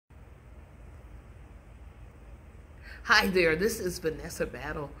Hi there, this is Venessa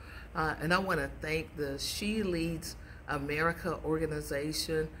Battle, and I want to thank the She Leads America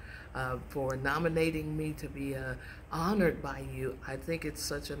organization for nominating me to be honored by you. I think it's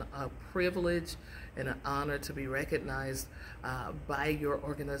such a privilege and an honor to be recognized by your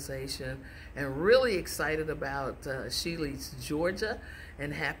organization, and really excited about She Leads Georgia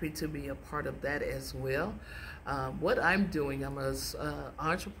and happy to be a part of that as well. What I'm doing, I'm an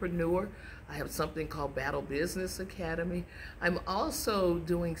entrepreneur. I have something called Battle Business Academy. I'm also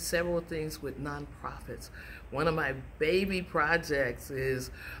doing several things with nonprofits. One of my baby projects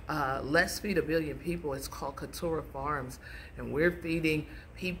is Let's Feed a Billion People. It's called Katura Farms, and we're feeding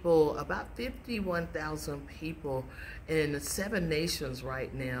people, about 51,000 people in 7 nations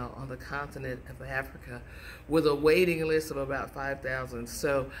right now on the continent of Africa, with a waiting list of about 5,000.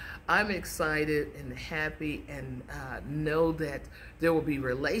 So I'm excited and happy, and know that there will be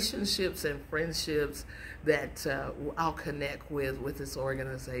relationships and friendships that I'll connect with this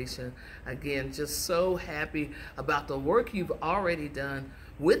organization. Again, just so happy about the work you've already done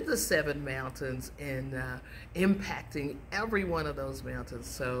with the 7 mountains and impacting every one of those mountains.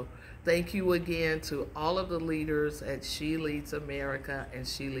 So thank you again to all of the leaders at She Leads America and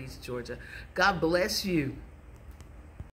She Leads Georgia. God bless you.